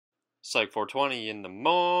Psych 420 in the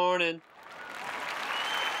morning.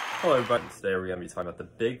 Hello everybody, today we're going to be talking about the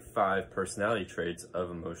big five personality traits of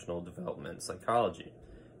emotional development psychology.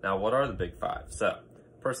 Now, what are the big five? So,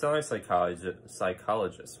 personality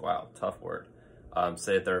psychologists, wow, tough word,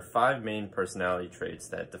 say that there are five main personality traits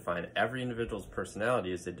that define every individual's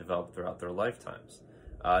personality as they develop throughout their lifetimes.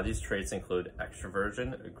 These traits include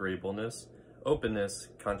extroversion, agreeableness, openness,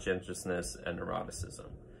 conscientiousness, and neuroticism.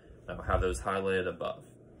 I'll have those highlighted above.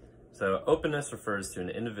 So, openness refers to an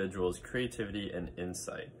individual's creativity and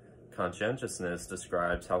insight. Conscientiousness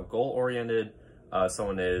describes how goal-oriented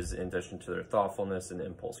someone is in addition to their thoughtfulness and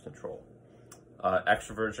impulse control.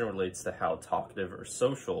 Extroversion relates to how talkative or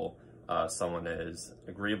social someone is.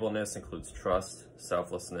 Agreeableness includes trust,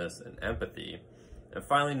 selflessness, and empathy. And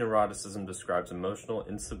finally, neuroticism describes emotional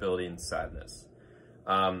instability and sadness.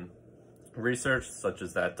 Research such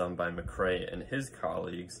as that done by McCrae and his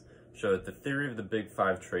colleagues show that the theory of the big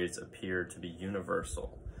five traits appear to be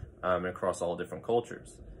universal across all different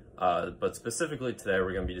cultures. But specifically today,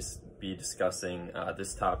 we're going to be discussing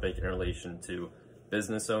this topic in relation to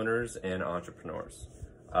business owners and entrepreneurs.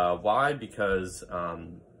 Why? Because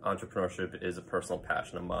entrepreneurship is a personal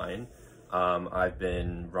passion of mine. I've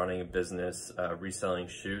been running a business reselling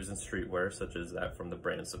shoes and streetwear, such as that from the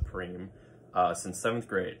brand Supreme, since 7th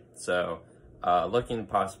grade. So looking to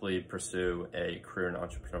possibly pursue a career in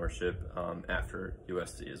entrepreneurship after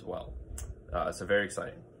USC as well. So very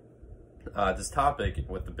exciting. This topic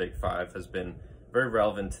with the big five has been very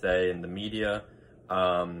relevant today in the media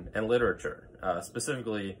and literature.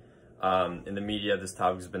 Specifically, in the media, this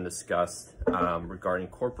topic has been discussed regarding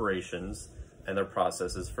corporations and their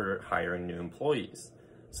processes for hiring new employees.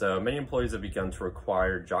 So many employees have begun to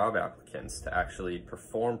require job applicants to actually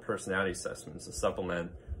perform personality assessments to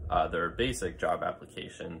supplement their basic job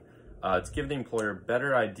application to give the employer a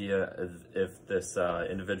better idea if this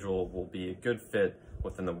individual will be a good fit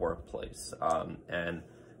within the workplace and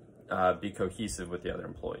be cohesive with the other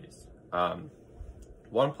employees.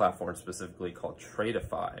 One platform specifically called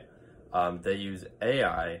Tradeify, they use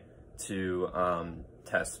AI to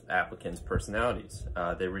test applicants' personalities.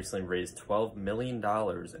 They recently raised $12 million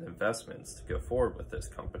in investments to go forward with this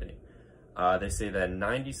company. They say that in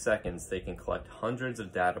 90 seconds, they can collect hundreds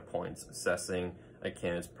of data points assessing a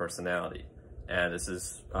candidate's personality. And this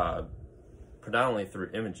is predominantly through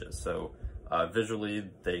images. So visually,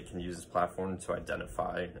 they can use this platform to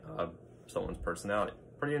identify someone's personality.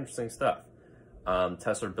 Pretty interesting stuff.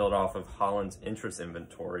 Tests are built off of Holland's interest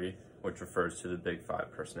inventory, which refers to the big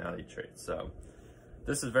five personality traits. So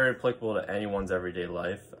this is very applicable to anyone's everyday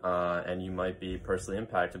life, and you might be personally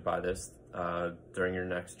impacted by this during your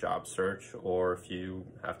next job search, or if you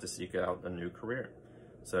have to seek out a new career.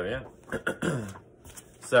 So yeah.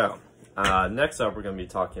 So next up, we're going to be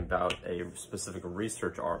talking about a specific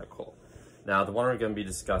research article. Now, the one we're going to be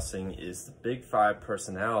discussing is the Big Five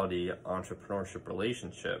Personality Entrepreneurship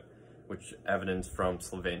Relationship, which evidenced from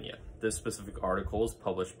Slovenia. This specific article is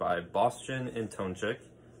published by Bostian and Tonchik,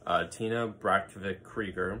 Tina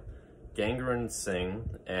Bratkovic-Krieger, Gangren Singh,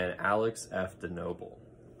 and Alex F. DeNoble.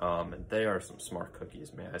 And they are some smart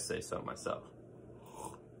cookies, may I say so myself.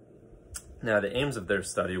 Now, the aims of their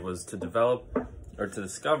study was to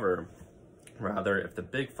discover, if the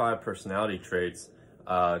big five personality traits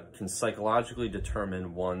can psychologically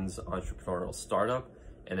determine one's entrepreneurial startup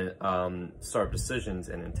and startup decisions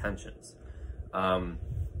and intentions. In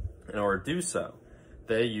order to do so,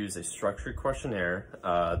 they use a structured questionnaire.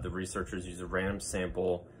 The researchers use a random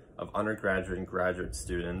sample of undergraduate and graduate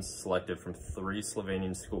students selected from 3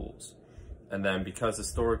 Slovenian schools. And then, because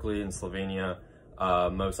historically in Slovenia,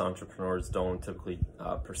 most entrepreneurs don't typically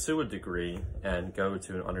pursue a degree and go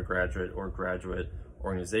to an undergraduate or graduate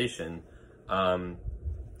organization,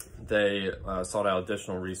 they sought out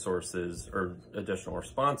additional resources, or additional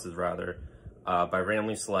responses rather, by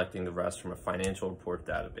randomly selecting the rest from a financial report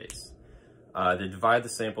database. They divide the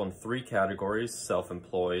sample in 3 categories: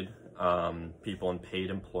 self-employed, people in paid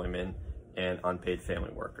employment, and unpaid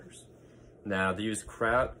family workers. Now, they use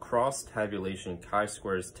cross-tabulation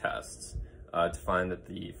chi-squares tests to find that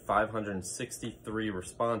the 563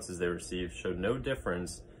 responses they received showed no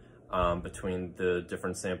difference between the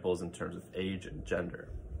different samples in terms of age and gender.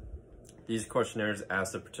 These questionnaires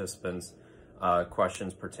asked the participants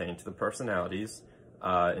questions pertaining to the personalities,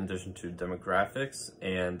 in addition to demographics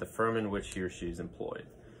and the firm in which he or she is employed.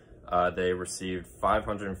 They received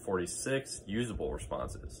 546 usable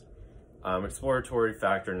responses. Exploratory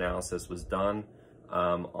factor analysis was done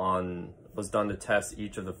to test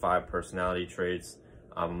each of the 5 personality traits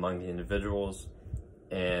among the individuals,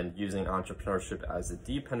 and using entrepreneurship as a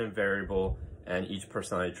dependent variable and each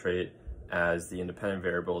personality trait as the independent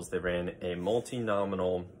variables, they ran a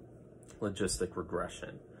multi-nominal logistic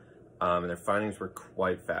regression. And their findings were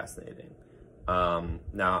quite fascinating.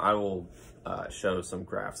 Now, I will show some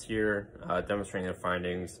graphs here demonstrating their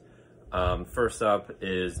findings. First up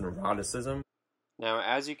is neuroticism. Now,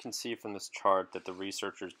 as you can see from this chart that the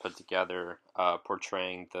researchers put together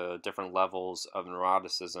portraying the different levels of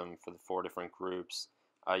neuroticism for the 4 different groups,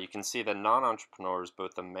 you can see that non-entrepreneurs,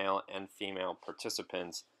 both the male and female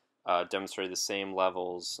participants, demonstrated the same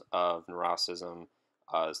levels of neuroticism,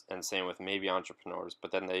 and same with maybe entrepreneurs,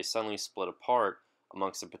 but then they suddenly split apart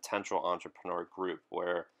amongst a potential entrepreneur group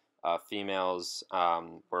where females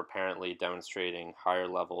were apparently demonstrating higher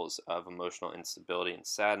levels of emotional instability and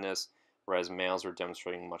sadness, whereas males were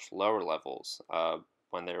demonstrating much lower levels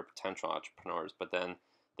when they were potential entrepreneurs. But then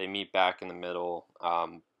they meet back in the middle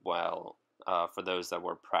for those that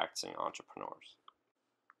were practicing entrepreneurs.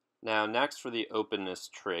 Now, next for the openness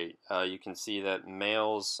trait, you can see that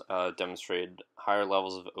males demonstrated higher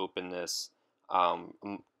levels of openness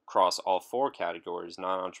across all 4 categories: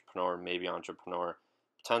 non-entrepreneur, maybe entrepreneur,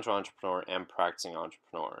 potential entrepreneur, and practicing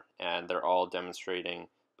entrepreneur. And they're all demonstrating,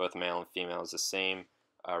 both male and females, the same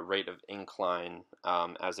rate of incline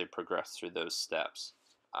as they progress through those steps.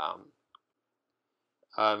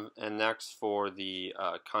 And next for the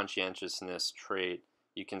conscientiousness trait,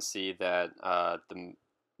 you can see that the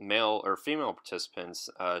male or female participants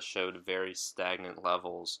showed very stagnant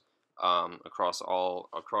levels across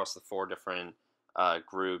the 4 different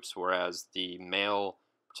groups, whereas the male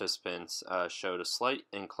participants showed a slight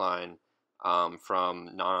incline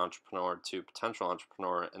from non-entrepreneur to potential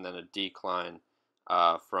entrepreneur, and then a decline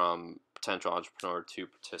from potential entrepreneur to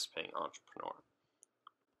participating entrepreneur.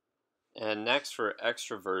 And next for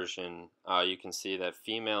extroversion, you can see that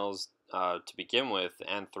females to begin with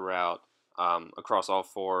and throughout across all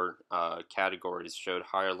 4 categories showed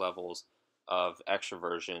higher levels of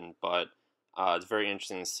extroversion, but it's very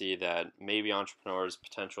interesting to see that maybe entrepreneurs,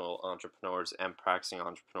 potential entrepreneurs, and practicing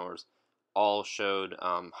entrepreneurs all showed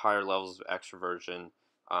higher levels of extroversion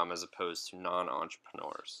as opposed to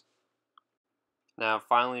non-entrepreneurs. Now,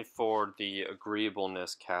 finally, for the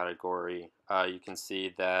agreeableness category, you can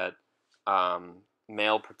see that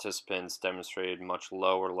male participants demonstrated much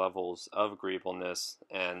lower levels of agreeableness,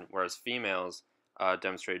 and whereas females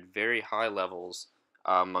demonstrated very high levels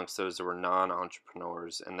amongst those that were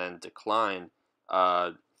non-entrepreneurs, and then declined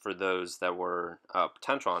for those that were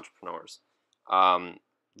potential entrepreneurs.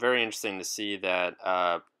 Very interesting to see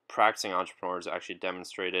that practicing entrepreneurs actually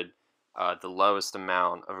demonstrated the lowest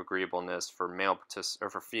amount of agreeableness for male participants,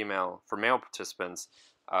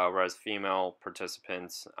 whereas female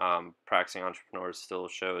participants practicing entrepreneurs still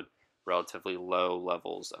showed relatively low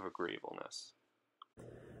levels of agreeableness.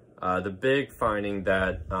 The big finding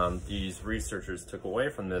that these researchers took away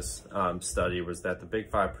from this study was that the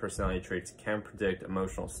big 5 personality traits can predict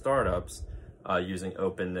emotional startups using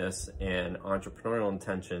openness and entrepreneurial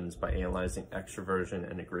intentions by analyzing extroversion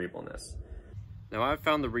and agreeableness. Now, I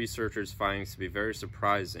found the researchers' findings to be very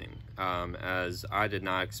surprising, as I did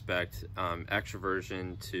not expect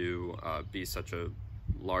extroversion to be such a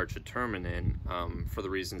large determinant for the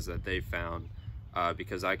reasons that they found,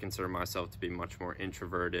 because I consider myself to be much more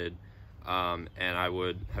introverted, and I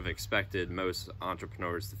would have expected most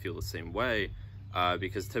entrepreneurs to feel the same way,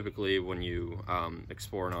 because typically when you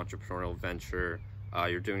explore an entrepreneurial venture,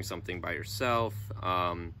 you're doing something by yourself,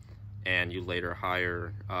 and you later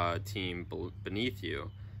hire a team beneath you.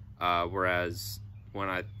 Whereas when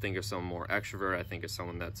I think of someone more extrovert, I think of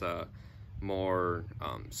someone that's more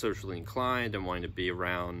socially inclined and wanting to be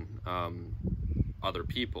around other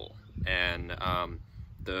people. And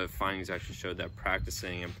the findings actually showed that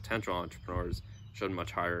practicing and potential entrepreneurs showed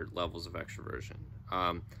much higher levels of extroversion.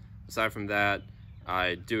 Aside from that,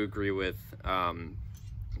 I do agree with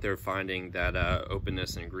their finding that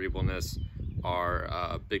openness and agreeableness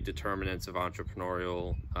are big determinants of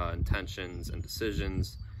entrepreneurial intentions and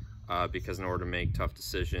decisions, because in order to make tough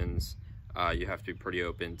decisions, you have to be pretty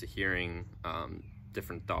open to hearing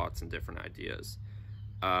different thoughts and different ideas.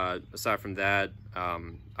 Aside from that,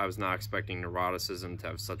 I was not expecting neuroticism to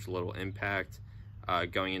have such little impact.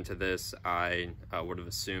 Going into this, I would have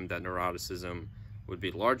assumed that neuroticism would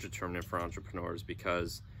be a large determinant for entrepreneurs,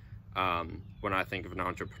 because when I think of an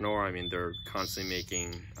entrepreneur, I mean, they're constantly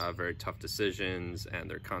making very tough decisions, and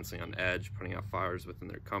they're constantly on edge, putting out fires within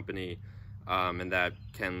their company, and that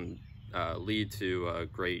can lead to a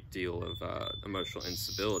great deal of emotional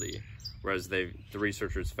instability. Whereas the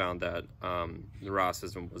researchers found that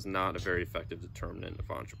neuroticism was not a very effective determinant of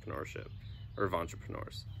entrepreneurship or of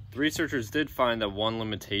entrepreneurs. The researchers did find that one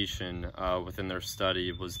limitation within their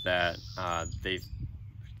study was that they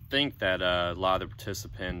think that a lot of the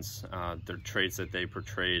participants, their traits that they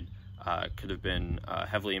portrayed could have been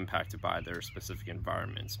heavily impacted by their specific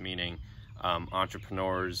environments, meaning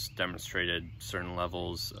entrepreneurs demonstrated certain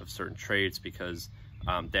levels of certain traits because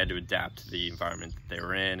they had to adapt to the environment that they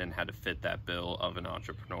were in and had to fit that bill of an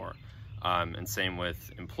entrepreneur. And same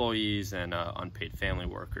with employees and unpaid family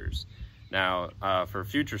workers. Now, for a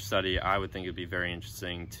future study, I would think it'd be very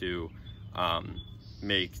interesting to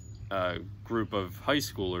make a group of high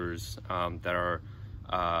schoolers that are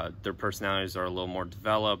their personalities are a little more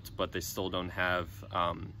developed, but they still don't have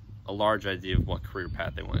a large idea of what career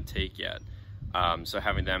path they want to take yet. So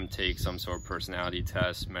having them take some sort of personality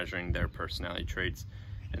test, measuring their personality traits,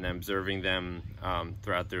 and then observing them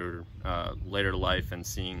throughout their later life and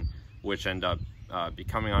seeing which end up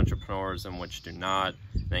becoming entrepreneurs and which do not,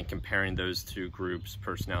 and then comparing those two groups'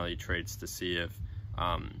 personality traits to see if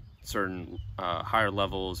certain higher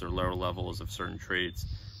levels or lower levels of certain traits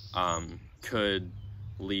could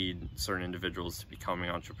lead certain individuals to becoming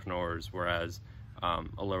entrepreneurs, whereas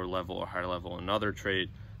a lower level or higher level another trait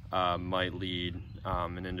might lead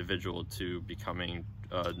an individual to becoming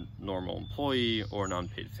a normal employee or an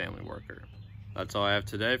unpaid family worker. That's all I have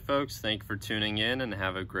today, folks. Thank you for tuning in and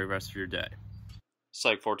have a great rest of your day.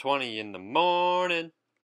 Psych 420 in the morning.